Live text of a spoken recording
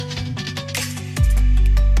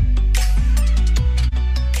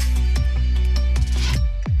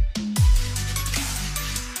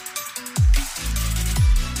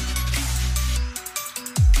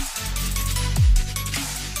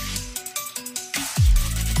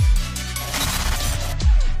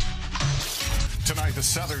the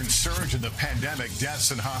southern surge in the pandemic, deaths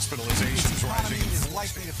and hospitalizations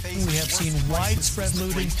rising. We have seen widespread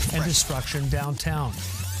looting and destruction downtown.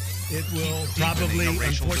 It will probably,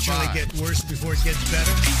 unfortunately, get worse before it gets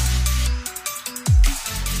better.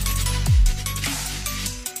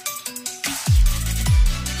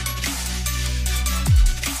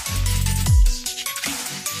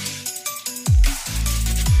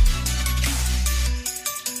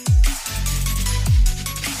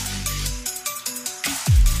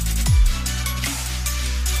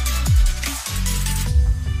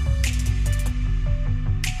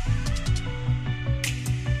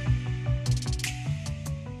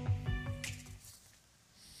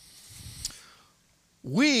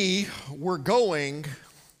 We were going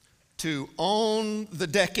to own the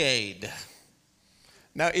decade.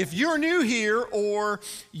 Now, if you're new here or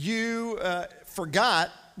you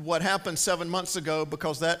forgot what happened 7 months ago,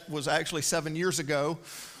 because that was actually 7 years ago,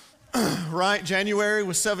 right? January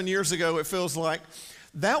was 7 years ago, it feels like.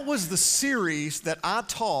 That was the series that I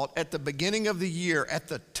taught at the beginning of the year, at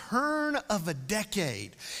the turn of a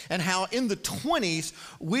decade, and how in the 20s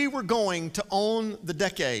we were going to own the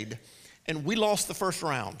decade. And we lost the first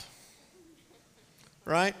round,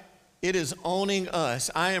 right? It is owning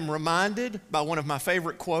us. I am reminded by one of my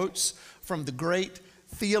favorite quotes from the great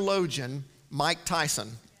theologian Mike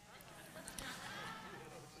Tyson.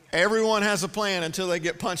 Everyone has a plan until they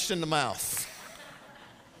get punched in the mouth.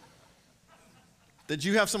 Did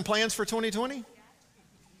you have some plans for 2020?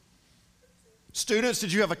 Students,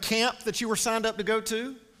 did you have a camp that you were signed up to go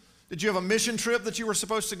to? Did you have a mission trip that you were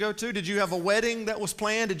supposed to go to? Did you have a wedding that was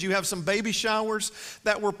planned? Did you have some baby showers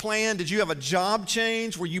that were planned? Did you have a job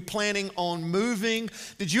change? Were you planning on moving?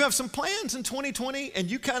 Did you have some plans in 2020 and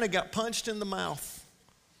you kind of got punched in the mouth?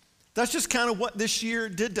 That's just kind of what this year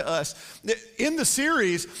did to us. In the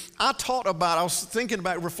series, I was thinking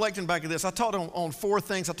about, reflecting back at this, I taught on four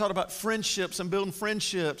things. I taught about friendships and building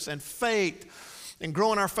friendships and faith and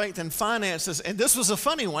growing our faith and finances. And this was a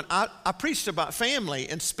funny one. I preached about family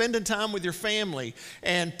and spending time with your family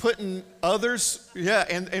and putting others,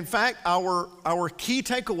 and in fact, our key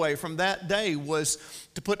takeaway from that day was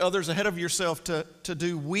to put others ahead of yourself, to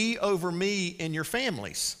do we over me in your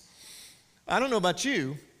families. I don't know about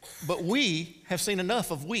you, but we have seen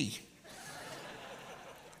enough of we.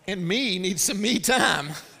 And me needs some me time,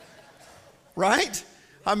 right?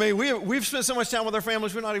 I mean, we've spent so much time with our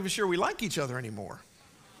families, we're not even sure we like each other anymore.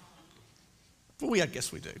 But I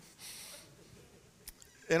guess we do.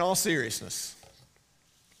 In all seriousness,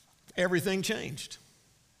 everything changed.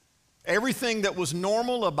 Everything that was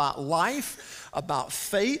normal about life, about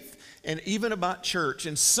faith, and even about church.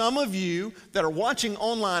 And some of you that are watching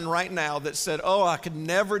online right now that said, oh, I could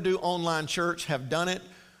never do online church, have done it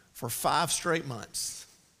for 5 straight months.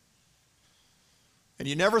 And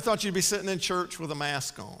you never thought you'd be sitting in church with a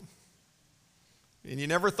mask on. And you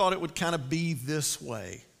never thought it would kind of be this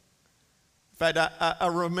way. In fact, I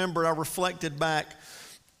remember, I reflected back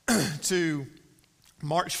to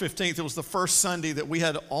March 15th. It was the first Sunday that we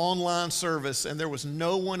had an online service, and there was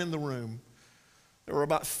no one in the room. There were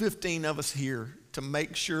about 15 of us here to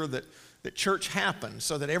make sure that church happened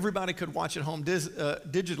so that everybody could watch at home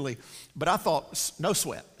digitally. But I thought, no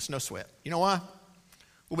sweat. It's no sweat. You know why?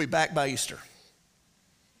 We'll be back by Easter.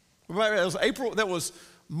 That was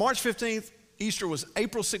March 15th. Easter was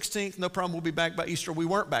April 16th. No problem, we'll be back by Easter. We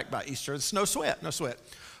weren't back by Easter. It's no sweat, no sweat.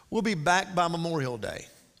 We'll be back by Memorial Day.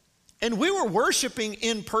 And we were worshiping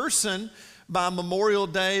in person by Memorial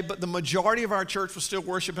Day, but the majority of our church was still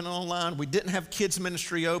worshiping online. We didn't have kids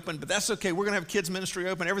ministry open, but that's okay. We're going to have kids ministry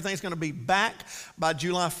open. Everything's going to be back by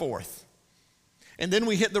July 4th. And then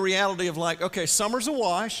we hit the reality of like, okay, summer's a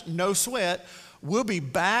wash, no sweat. We'll be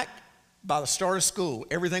back by the start of school.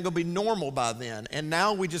 Everything will be normal by then. And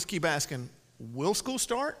now we just keep asking, will school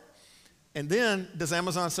start? And then, does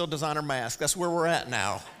Amazon sell designer masks? That's where we're at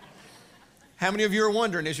now. How many of you are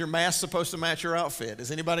wondering, is your mask supposed to match your outfit?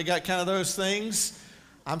 Has anybody got kind of those things?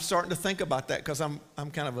 I'm starting to think about that because I'm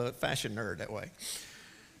kind of a fashion nerd that way.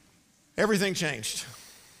 Everything changed.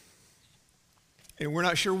 And we're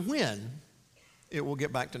not sure when it will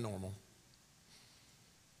get back to normal.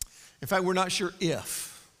 In fact, we're not sure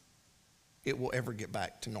if it will ever get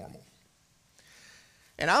back to normal.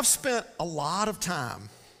 And I've spent a lot of time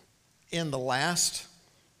in the last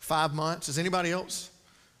 5 months, is anybody else,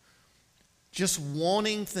 just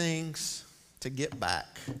wanting things to get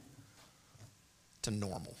back to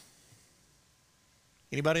normal.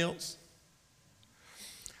 Anybody else?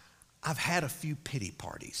 I've had a few pity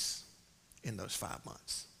parties in those 5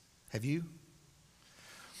 months. Have you?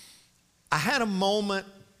 I had a moment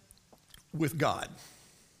with God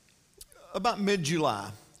about mid-July.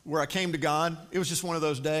 where I came to God. It was just one of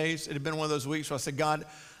those days. It had been one of those weeks where I said, God,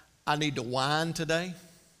 I need to whine today.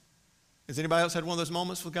 Has anybody else had one of those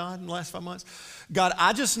moments with God in the last 5 months? God,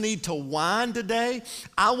 I just need to whine today.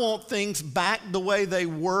 I want things back the way they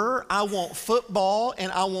were. I want football, and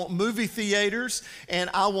I want movie theaters, and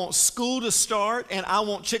I want school to start, and I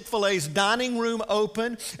want Chick-fil-A's dining room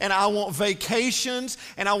open, and I want vacations,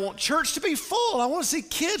 and I want church to be full. I want to see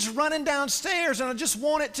kids running downstairs, and I just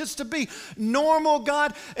want it just to be normal,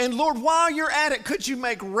 God. And Lord, while you're at it, could you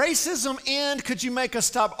make racism end? Could you make us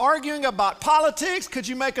stop arguing about politics? Could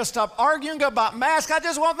you make us stop arguing about masks? I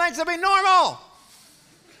just want things to be normal.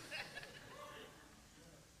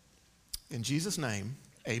 In Jesus' name,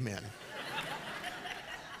 amen.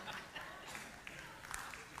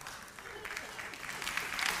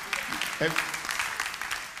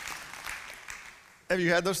 Have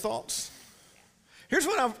you had those thoughts? Here's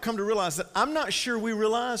what I've come to realize, that I'm not sure we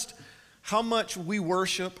realized how much we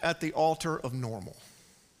worship at the altar of normal.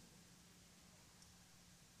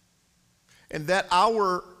 And that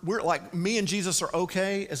we're like, me and Jesus are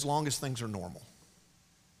okay as long as things are normal.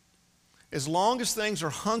 As long as things are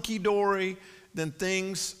hunky-dory, then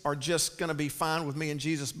things are just going to be fine with me and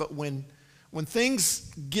Jesus. But when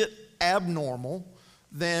things get abnormal,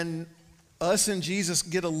 then us and Jesus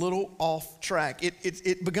get a little off track.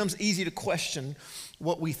 It becomes easy to question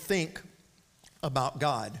what we think about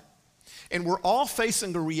God. And we're all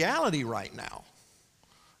facing a reality right now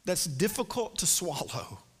that's difficult to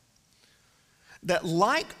swallow. That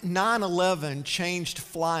like 9/11 changed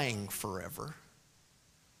flying forever.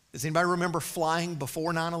 Does anybody remember flying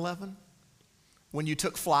before 9/11? When you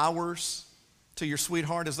took flowers to your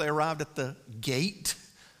sweetheart as they arrived at the gate?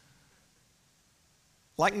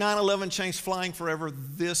 Like 9/11 changed flying forever,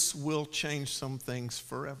 this will change some things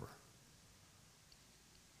forever.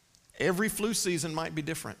 Every flu season might be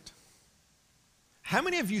different. How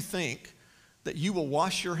many of you think that you will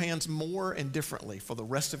wash your hands more and differently for the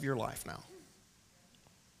rest of your life now?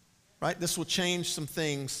 Right? This will change some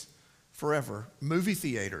things forever. Movie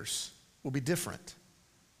theaters will be different.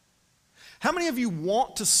 How many of you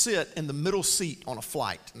want to sit in the middle seat on a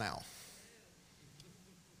flight now?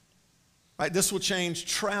 Right? This will change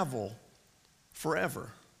travel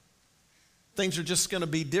forever. Things are just going to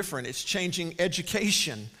be different. It's changing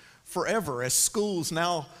education forever as schools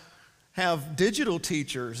now have digital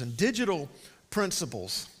teachers and digital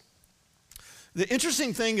principals. The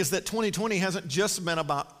interesting thing is that 2020 hasn't just been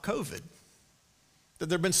about COVID. That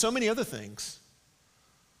there have been so many other things.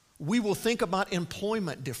 We will think about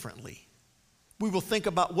employment differently. We will think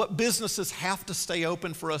about what businesses have to stay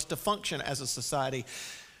open for us to function as a society.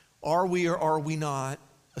 Are we or are we not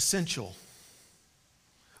essential?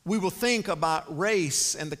 We will think about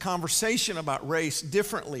race and the conversation about race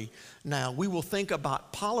differently now. We will think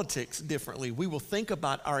about politics differently. We will think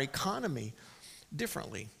about our economy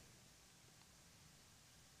differently.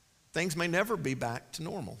 Things may never be back to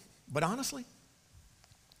normal, but honestly,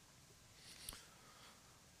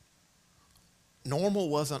 normal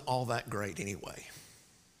wasn't all that great anyway.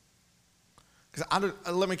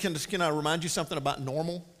 Because can I remind you something about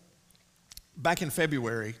normal? Back in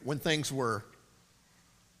February, when things were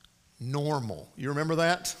normal, you remember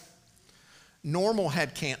that? Normal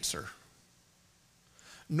had cancer.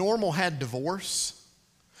 Normal had divorce.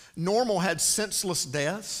 Normal had senseless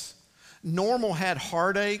deaths. Normal had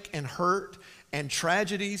heartache and hurt and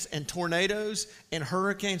tragedies and tornadoes and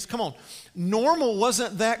hurricanes. Come on, normal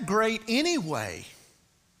wasn't that great anyway.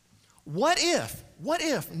 What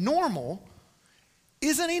if normal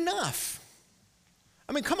isn't enough?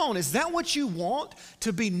 I mean, come on, is that what you want,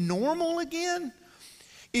 to be normal again?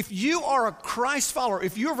 If you are a Christ follower,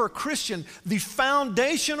 if you're a Christian, the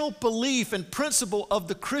foundational belief and principle of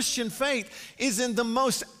the Christian faith is in the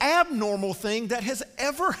most abnormal thing that has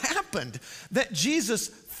ever happened, that Jesus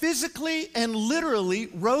physically and literally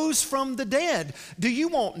rose from the dead. Do you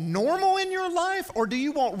want normal in your life, or do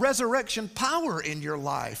you want resurrection power in your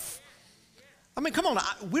life? I mean, come on,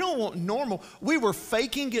 we don't want normal. We were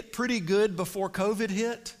faking it pretty good before COVID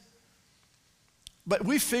hit. But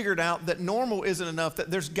we figured out that normal isn't enough,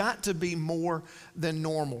 that there's got to be more than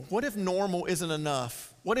normal. What if normal isn't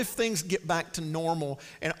enough? What if things get back to normal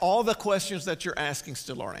and all the questions that you're asking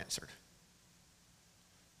still aren't answered?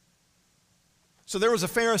 So there was a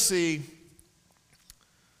Pharisee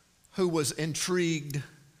who was intrigued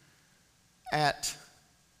at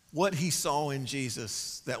what he saw in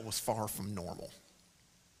Jesus that was far from normal.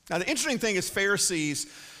 Now, the interesting thing is Pharisees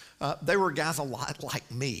They were guys a lot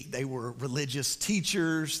like me. They were religious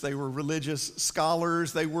teachers. They were religious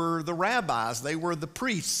scholars. They were the rabbis. They were the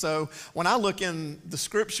priests. So when I look in the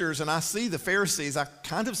scriptures and I see the Pharisees, I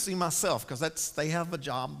kind of see myself because they have a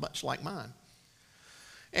job much like mine.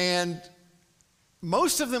 And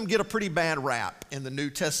most of them get a pretty bad rap in the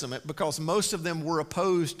New Testament because most of them were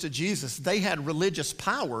opposed to Jesus. They had religious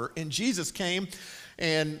power, and Jesus came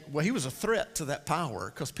and, well, he was a threat to that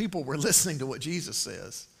power because people were listening to what Jesus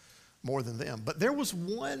says more than them. But there was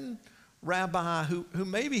one rabbi who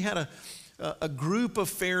maybe had a group of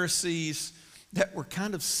Pharisees that were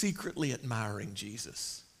kind of secretly admiring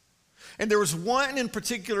Jesus. And there was one in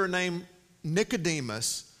particular named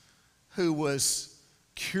Nicodemus who was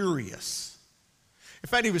curious. In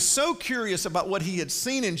fact, he was so curious about what he had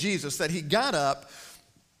seen in Jesus that he got up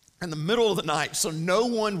in the middle of the night so no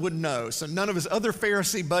one would know, so none of his other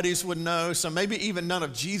Pharisee buddies would know, so maybe even none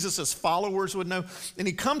of Jesus' followers would know. And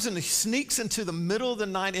he comes and he sneaks into the middle of the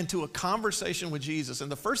night into a conversation with Jesus.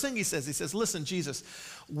 And the first thing he says, listen, Jesus,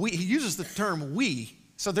 he uses the term we.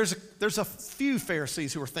 So there's a few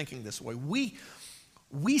Pharisees who are thinking this way.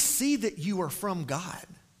 We see that you are from God.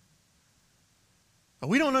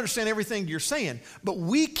 We don't understand everything you're saying, but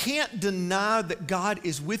we can't deny that God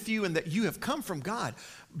is with you and that you have come from God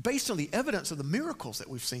based on the evidence of the miracles that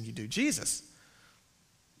we've seen you do. Jesus,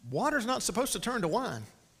 water's not supposed to turn to wine.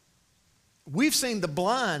 We've seen the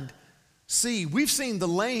blind see. We've seen the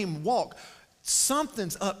lame walk.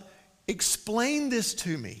 Something's up. Explain this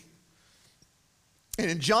to me. And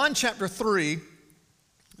in John chapter 3,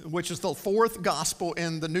 which is the fourth gospel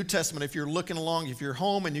in the New Testament, if you're looking along, if you're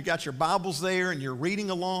home and you got your Bibles there and you're reading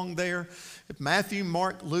along there, Matthew,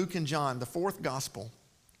 Mark, Luke, and John, the fourth gospel.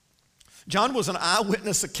 John was an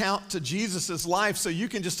eyewitness account to Jesus' life, so you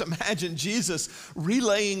can just imagine Jesus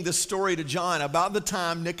relaying this story to John about the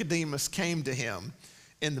time Nicodemus came to him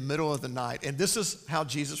in the middle of the night. And this is how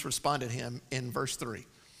Jesus responded to him in verse 3.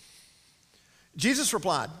 Jesus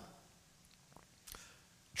replied,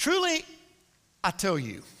 "Truly, I tell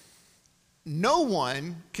you, no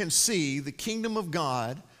one can see the kingdom of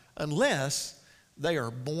God unless they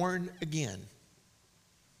are born again."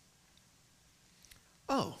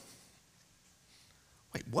 Oh,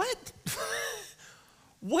 wait, what?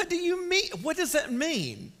 What do you mean? What does that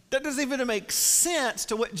mean? That doesn't even make sense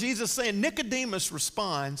to what Jesus is saying. Nicodemus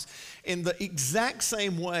responds in the exact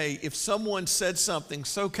same way if someone said something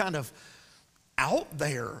so kind of out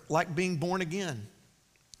there like being born again.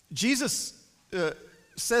 Jesus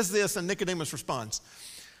says this, and Nicodemus responds,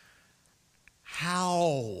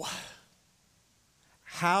 How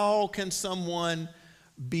can someone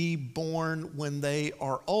be born when they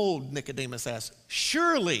are old? Nicodemus asks.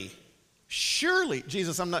 Surely,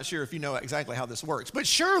 Jesus, I'm not sure if you know exactly how this works, but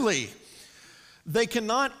surely they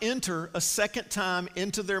cannot enter a second time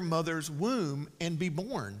into their mother's womb and be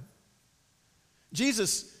born.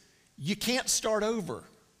 Jesus, you can't start over.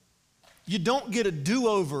 You don't get a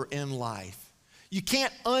do-over in life. You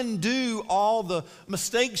can't undo all the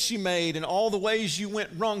mistakes you made and all the ways you went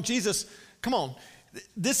wrong. Jesus, come on,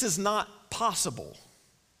 this is not possible.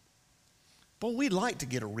 But we'd like to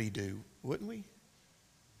get a redo, wouldn't we?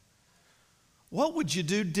 What would you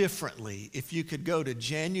do differently if you could go to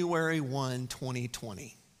January 1,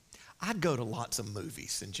 2020? I'd go to lots of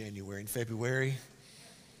movies in January and February,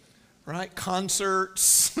 right?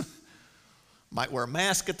 Concerts. Might wear a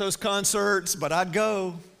mask at those concerts, but I'd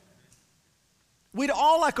go. We'd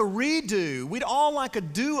all like a redo. We'd all like a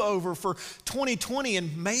do-over for 2020,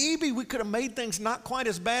 and maybe we could have made things not quite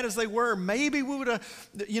as bad as they were. Maybe we would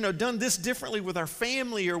have, done this differently with our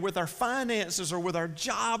family or with our finances or with our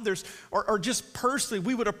job. Or just personally,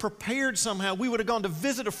 we would have prepared somehow. We would have gone to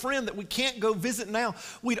visit a friend that we can't go visit now.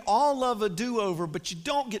 We'd all love a do-over, but you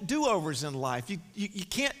don't get do-overs in life. You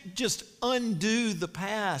can't just undo the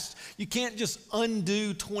past. You can't just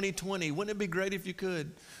undo 2020. Wouldn't it be great if you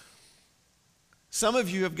could? Some of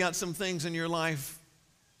you have got some things in your life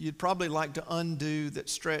you'd probably like to undo that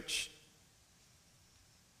stretch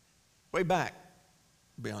way back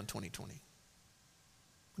beyond 2020.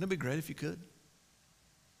 Wouldn't it be great if you could?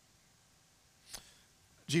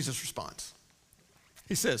 Jesus responds.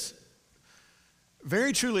 He says,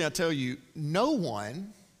 "Very truly I tell you, no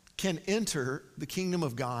one can enter the kingdom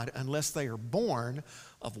of God unless they are born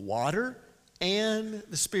of water and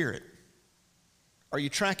the Spirit." Are you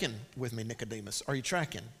tracking with me, Nicodemus? Are you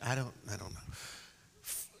tracking? I don't know.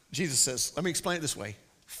 Jesus says, let me explain it this way.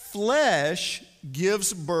 Flesh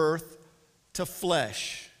gives birth to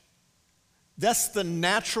flesh. That's the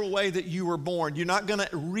natural way that you were born. You're not going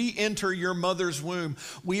to re-enter your mother's womb.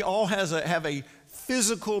 We all have a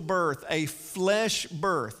physical birth, a flesh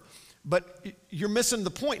birth. But you're missing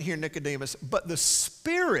the point here, Nicodemus. But the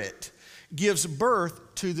Spirit gives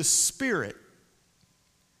birth to the Spirit.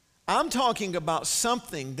 I'm talking about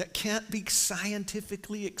something that can't be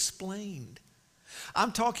scientifically explained.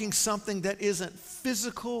 I'm talking something that isn't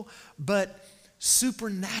physical, but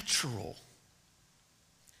supernatural.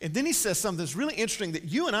 And then he says something that's really interesting that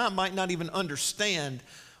you and I might not even understand,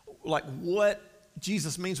 like what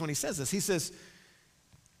Jesus means when he says this. He says,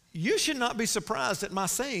 you should not be surprised at my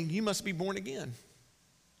saying you must be born again.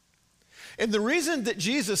 And the reason that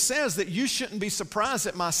Jesus says that you shouldn't be surprised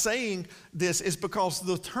at my saying this is because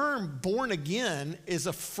the term born again is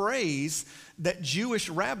a phrase that Jewish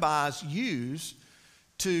rabbis use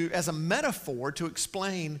as a metaphor to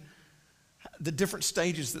explain the different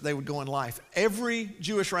stages that they would go in life. Every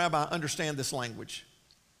Jewish rabbi understands this language.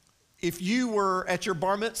 If you were at your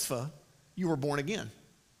bar mitzvah, you were born again.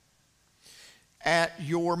 At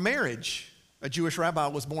your marriage, a Jewish rabbi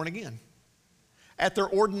was born again. At their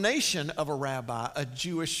ordination of a rabbi, a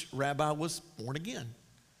Jewish rabbi was born again.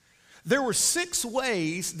 There were 6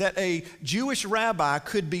 ways that a Jewish rabbi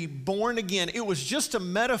could be born again. It was just a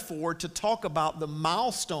metaphor to talk about the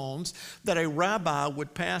milestones that a rabbi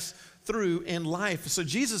would pass through in life. So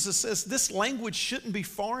Jesus says this language shouldn't be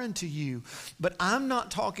foreign to you, but I'm not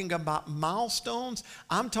talking about milestones.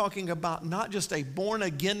 I'm talking about not just a born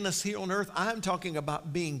againness here on earth. I'm talking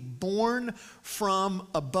about being born from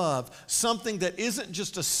above, something that isn't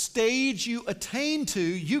just a stage you attain to.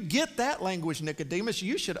 You get that language, Nicodemus.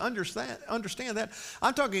 You should understand that.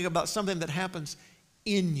 I'm talking about something that happens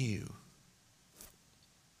in you.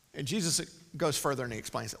 And Jesus goes further and he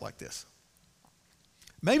explains it like this.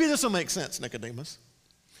 Maybe this will make sense, Nicodemus.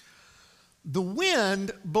 The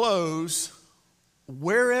wind blows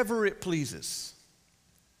wherever it pleases.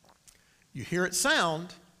 You hear its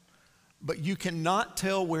sound, but you cannot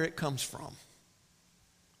tell where it comes from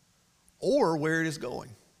or where it is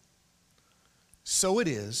going. So it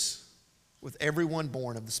is with everyone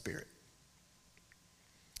born of the Spirit.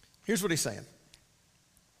 Here's what he's saying.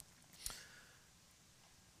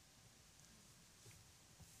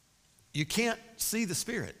 You can't see the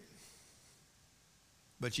Spirit,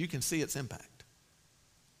 but you can see its impact.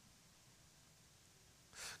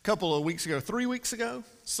 A couple of weeks ago, 3 weeks ago,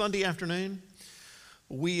 Sunday afternoon,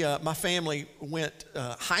 my family went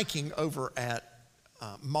hiking over at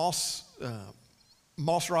Moss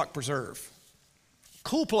Rock Preserve.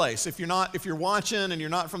 Cool place. If you're watching and you're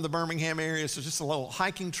not from the Birmingham area, it's just a little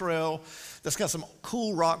hiking trail that's got some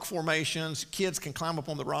cool rock formations. Kids can climb up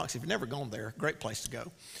on the rocks. If you've never gone there, great place to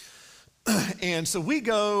go. And so we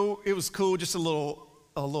go, it was cool, just a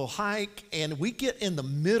little hike, and we get in the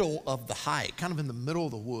middle of the hike, kind of in the middle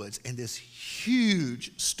of the woods, and this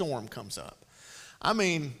huge storm comes up. I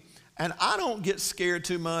mean, and I don't get scared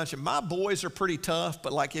too much, and my boys are pretty tough,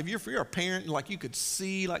 but like if you're a parent, like you could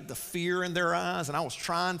see like the fear in their eyes, and I was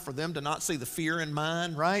trying for them to not see the fear in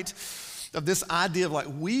mine, right? Of this idea of like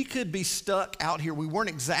we could be stuck out here. We weren't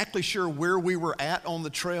exactly sure where we were at on the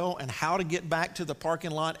trail and how to get back to the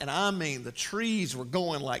parking lot. And I mean, the trees were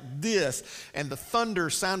going like this, and the thunder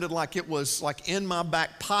sounded like it was like in my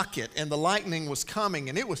back pocket, and the lightning was coming,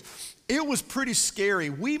 and it was pretty scary.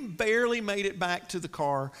 We barely made it back to the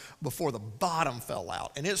car before the bottom fell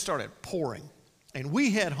out, and it started pouring. And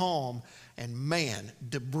we head home, and man,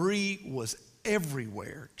 debris was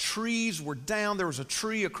everywhere. Trees were down. There was a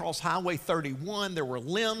tree across Highway 31. There were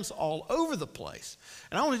limbs all over the place.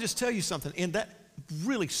 And I want to just tell you something. In that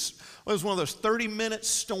really, it was one of those 30-minute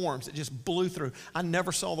storms that just blew through. I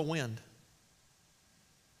never saw the wind,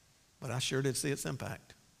 but I sure did see its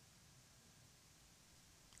impact.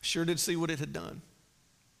 Sure did see what it had done.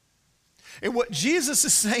 And what Jesus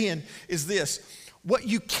is saying is this: what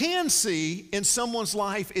you can see in someone's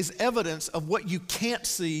life is evidence of what you can't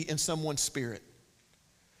see in someone's spirit.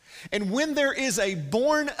 And when there is a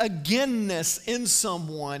born againness in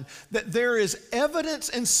someone, that there is evidence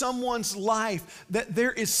in someone's life that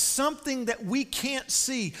there is something that we can't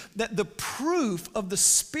see, that the proof of the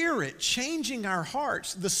Spirit changing our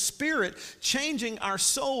hearts, the Spirit changing our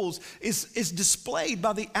souls is displayed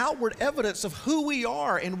by the outward evidence of who we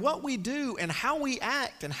are and what we do and how we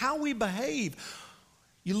act and how we behave.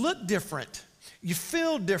 You look different, you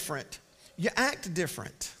feel different, you act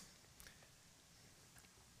different.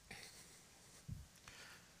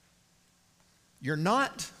 You're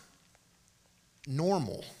not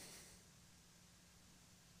normal.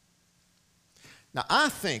 Now, I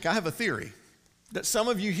have a theory that some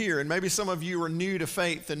of you here, and maybe some of you are new to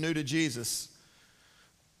faith and new to Jesus,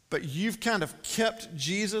 but you've kind of kept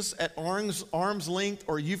Jesus at arm's length,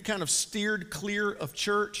 or you've kind of steered clear of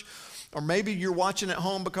church, Or maybe you're watching at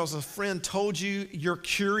home because a friend told you you're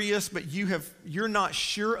curious, but you're not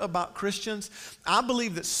sure about Christians. I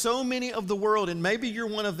believe that so many of the world, and maybe you're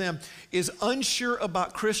one of them, is unsure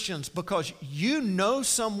about Christians because you know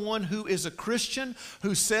someone who is a Christian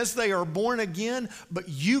who says they are born again, but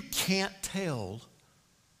you can't tell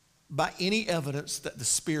by any evidence that the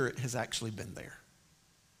Spirit has actually been there.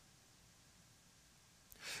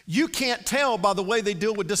 You can't tell by the way they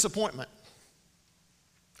deal with disappointment.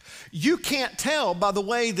 You can't tell by the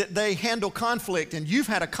way that they handle conflict, and you've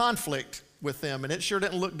had a conflict with them, and it sure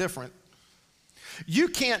didn't look different. You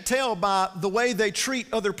can't tell by the way they treat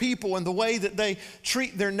other people and the way that they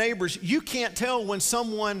treat their neighbors. You can't tell when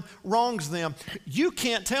someone wrongs them. You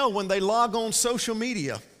can't tell when they log on social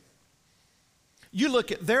media. You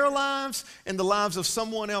look at their lives and the lives of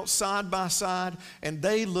someone else side by side, and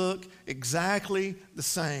they look exactly the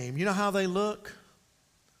same. You know how they look?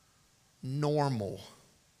 Normal.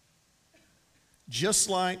 Just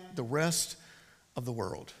like the rest of the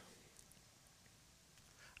world.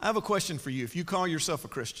 I have a question for you. If you call yourself a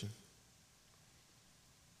Christian,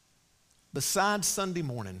 besides Sunday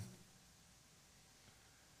morning,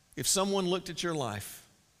 if someone looked at your life,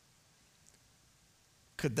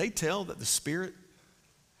 could they tell that the Spirit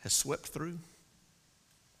has swept through?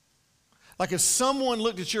 Like if someone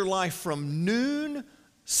looked at your life from noon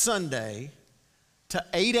Sunday to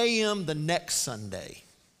 8 a.m. the next Sunday,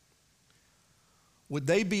 would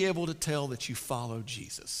they be able to tell that you follow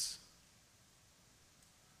Jesus?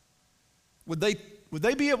 Would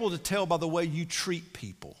they be able to tell by the way you treat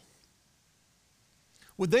people?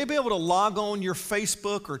 Would they be able to log on your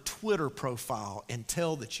Facebook or Twitter profile and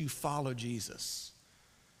tell that you follow Jesus?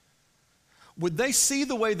 Would they see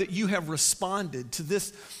the way that you have responded to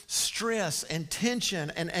this stress and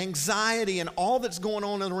tension and anxiety and all that's going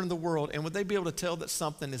on around the world? And would they be able to tell that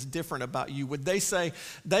something is different about you? Would they say,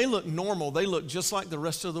 they look normal, they look just like the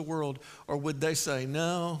rest of the world? Or would they say,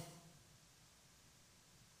 no,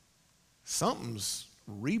 something's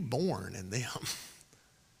reborn in them.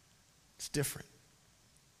 It's different.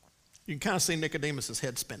 You can kind of see Nicodemus'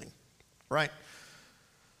 head spinning, right?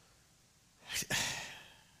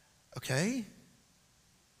 Okay,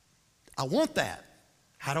 I want that.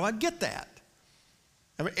 How do I get that?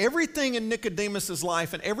 I mean, everything in Nicodemus'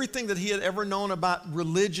 life and everything that he had ever known about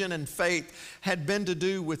religion and faith had to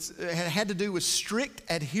do with strict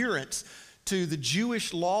adherence to the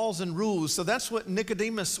Jewish laws and rules. So that's what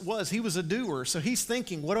Nicodemus was. He was a doer. So he's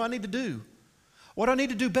thinking, what do I need to do? What do I need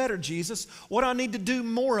to do better, Jesus? What do I need to do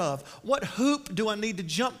more of? What hoop do I need to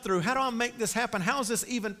jump through? How do I make this happen? How is this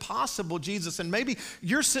even possible, Jesus? And maybe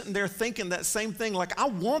you're sitting there thinking that same thing, like, I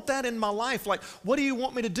want that in my life. Like, what do you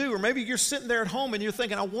want me to do? Or maybe you're sitting there at home and you're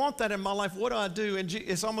thinking, I want that in my life. What do I do? And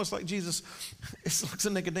it's almost like Jesus looks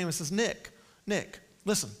at Nicodemus and says, Nick,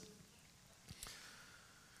 listen.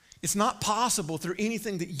 It's not possible through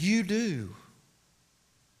anything that you do.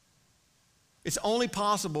 It's only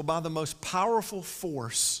possible by the most powerful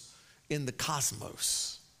force in the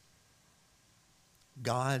cosmos,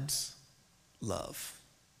 God's love.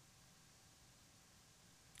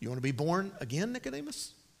 You want to be born again,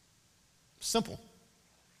 Nicodemus? Simple.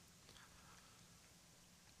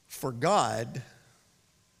 For God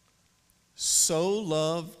so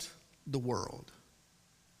loved the world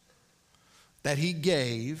that he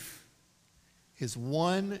gave his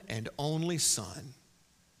one and only Son,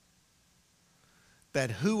 that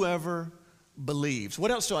whoever believes.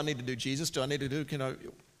 What else do I need to do, Jesus? Do I need to do,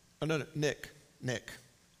 no, Nick.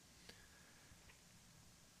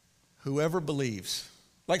 Whoever believes.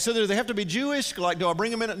 Like, so do they have to be Jewish? Like, do I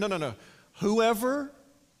bring them in? No. Whoever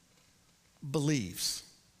believes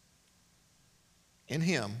in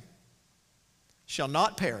him shall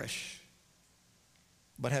not perish,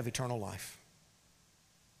 but have eternal life.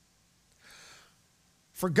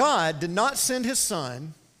 For God did not send his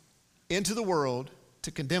Son into the world to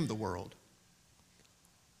condemn the world,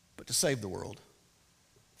 but to save the world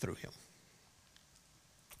through him.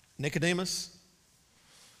 Nicodemus,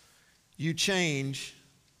 you change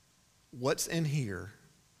what's in here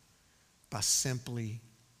by simply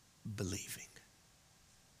believing.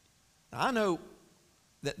 Now, I know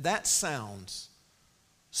that sounds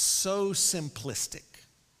so simplistic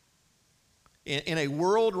in a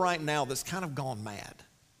world right now that's kind of gone mad.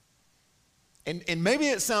 And maybe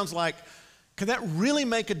it sounds like, could that really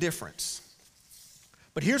make a difference?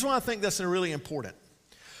 But here's why I think that's really important.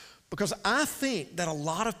 Because I think that a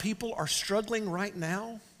lot of people are struggling right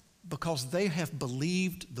now because they have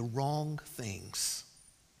believed the wrong things.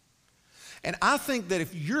 And I think that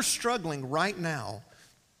if you're struggling right now,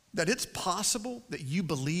 that it's possible that you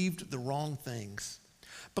believed the wrong things.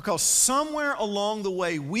 Because somewhere along the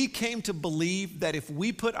way, we came to believe that if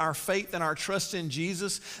we put our faith and our trust in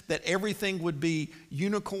Jesus, that everything would be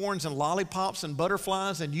unicorns and lollipops and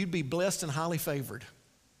butterflies, and you'd be blessed and highly favored.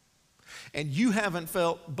 And you haven't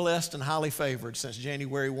felt blessed and highly favored since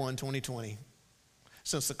January 1, 2020,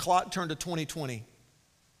 since the clock turned to 2020.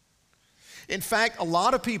 In fact, a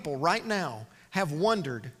lot of people right now have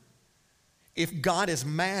wondered if God is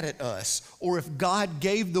mad at us, or if God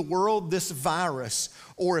gave the world this virus,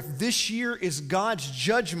 or if this year is God's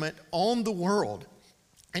judgment on the world.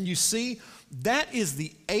 And you see, that is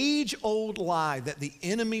the age-old lie that the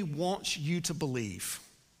enemy wants you to believe.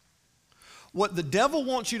 What the devil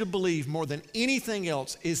wants you to believe more than anything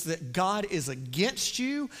else is that God is against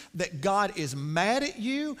you, that God is mad at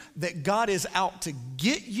you, that God is out to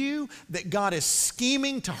get you, that God is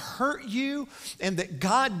scheming to hurt you, and that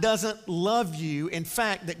God doesn't love you. In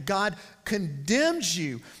fact, that God condemns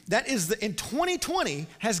you. That is, in 2020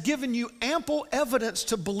 has given you ample evidence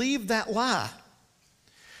to believe that lie.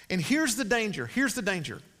 And here's the danger. Here's the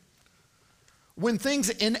danger. When things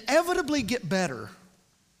inevitably get better,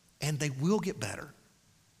 and they will get better,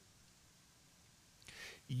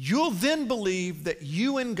 you'll then believe that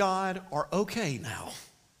you and God are okay now.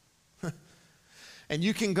 And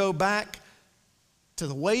you can go back to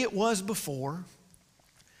the way it was before,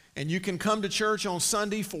 and you can come to church on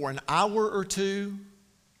Sunday for an hour or two,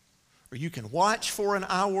 or you can watch for an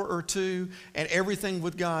hour or two, and everything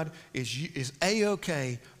with God is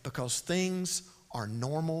A-okay because things are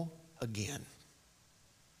normal again.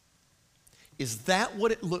 Is that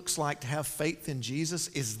what it looks like to have faith in Jesus?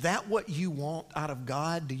 Is that what you want out of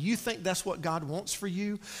God? Do you think that's what God wants for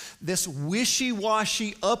you? This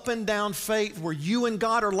wishy-washy, up and down faith where you and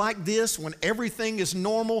God are like this when everything is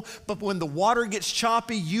normal, but when the water gets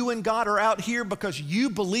choppy, you and God are out here because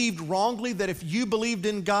you believed wrongly that if you believed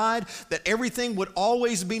in God, that everything would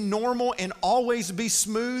always be normal and always be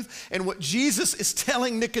smooth. And what Jesus is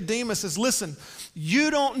telling Nicodemus is, listen,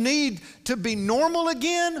 you don't need to be normal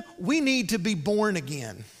again. We need to be born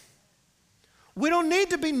again. We don't need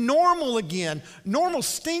to be normal again. Normal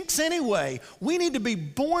stinks anyway. We need to be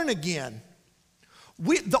born again.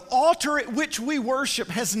 The altar at which we worship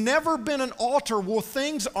has never been an altar where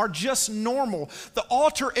things are just normal. The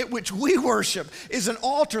altar at which we worship is an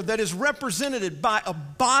altar that is represented by a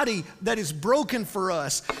body that is broken for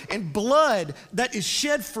us, and blood that is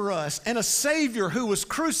shed for us, and a Savior who was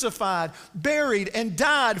crucified, buried, and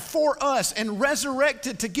died for us, and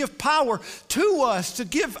resurrected to give power to us, to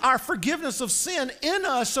give our forgiveness of sin in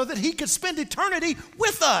us so that He could spend eternity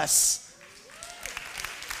with us.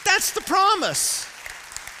 That's the promise.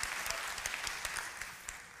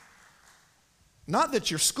 Not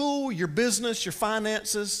that your school, your business, your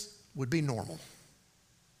finances would be normal.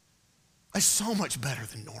 It's so much better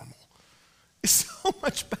than normal. It's so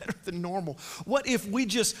much better than normal. What if we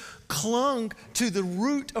just clung to the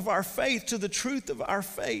root of our faith, to the truth of our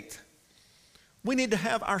faith? We need to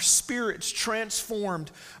have our spirits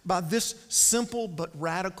transformed by this simple but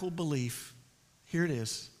radical belief. Here it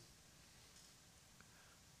is.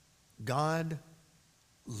 God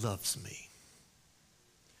loves me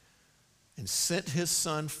and sent His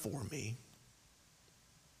Son for me,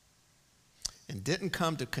 and didn't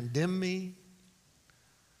come to condemn me,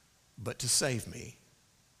 but to save me,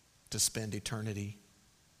 to spend eternity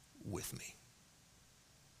with me,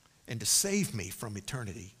 and to save me from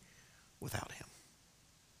eternity without Him.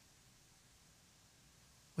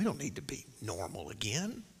 We don't need to be normal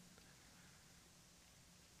again.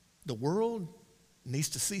 The world needs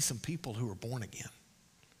to see some people who are born again.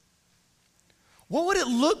 What would it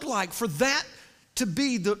look like for that to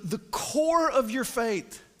be the core of your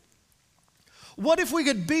faith? What if we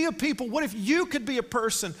could be a people, what if you could be a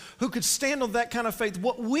person who could stand on that kind of faith?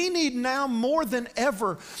 What we need now more than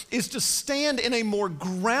ever is to stand in a more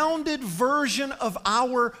grounded version of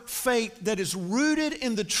our faith that is rooted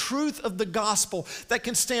in the truth of the gospel, that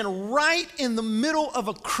can stand right in the middle of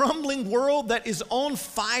a crumbling world that is on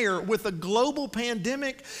fire with a global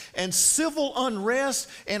pandemic and civil unrest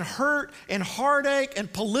and hurt and heartache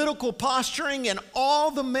and political posturing and all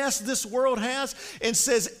the mess this world has, and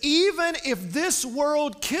says, even if this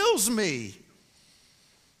world kills me,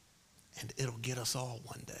 and it'll get us all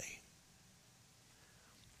one day,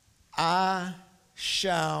 I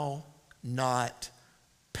shall not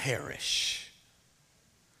perish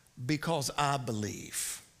because I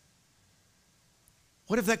believe.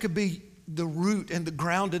 What if that could be the root and the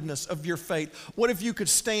groundedness of your faith? What if you could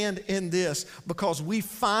stand in this because we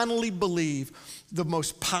finally believe the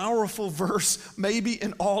most powerful verse maybe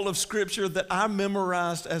in all of Scripture that I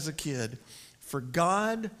memorized as a kid? For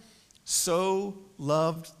God so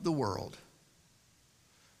loved the world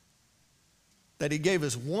that he gave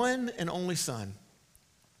his one and only Son,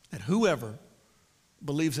 that whoever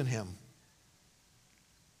believes in him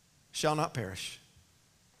shall not perish,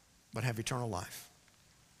 but have eternal life.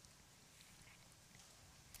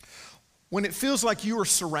 When it feels like you are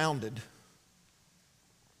surrounded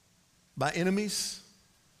by enemies,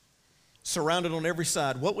 surrounded on every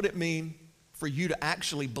side, what would it mean for you to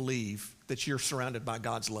actually believe that you're surrounded by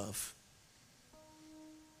God's love?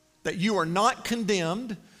 That you are not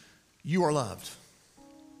condemned, you are loved.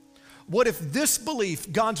 What if this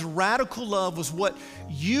belief, God's radical love, was what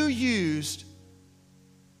you used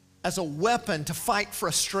as a weapon to fight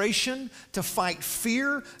frustration, to fight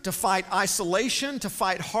fear, to fight isolation, to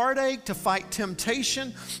fight heartache, to fight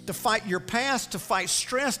temptation, to fight your past, to fight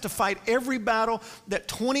stress, to fight every battle that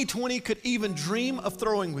 2020 could even dream of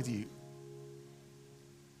throwing with you?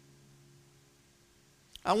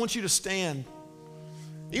 I want you to stand.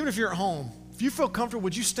 Even if you're at home, if you feel comfortable,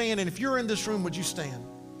 would you stand? And if you're in this room, would you stand?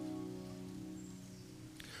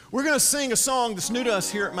 We're going to sing a song that's new to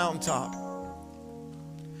us here at Mountaintop.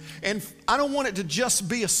 And I don't want it to just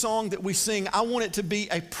be a song that we sing. I want it to be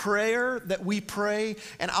a prayer that we pray,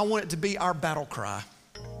 and I want it to be our battle cry.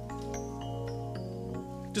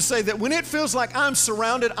 To say that when it feels like I'm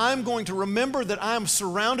surrounded, I'm going to remember that I'm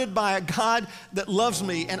surrounded by a God that loves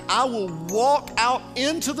me, and I will walk out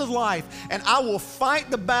into the life, and I will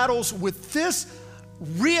fight the battles with this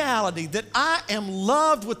reality that I am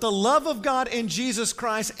loved with the love of God in Jesus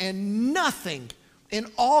Christ, and nothing in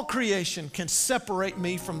all creation can separate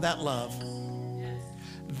me from that love.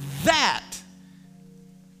 That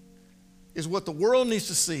is what the world needs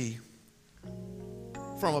to see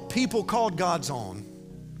from a people called God's own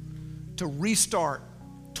to restart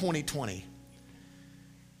 2020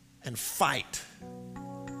 and fight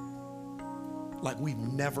like we've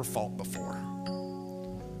never fought before,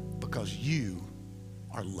 because you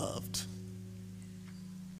are loved.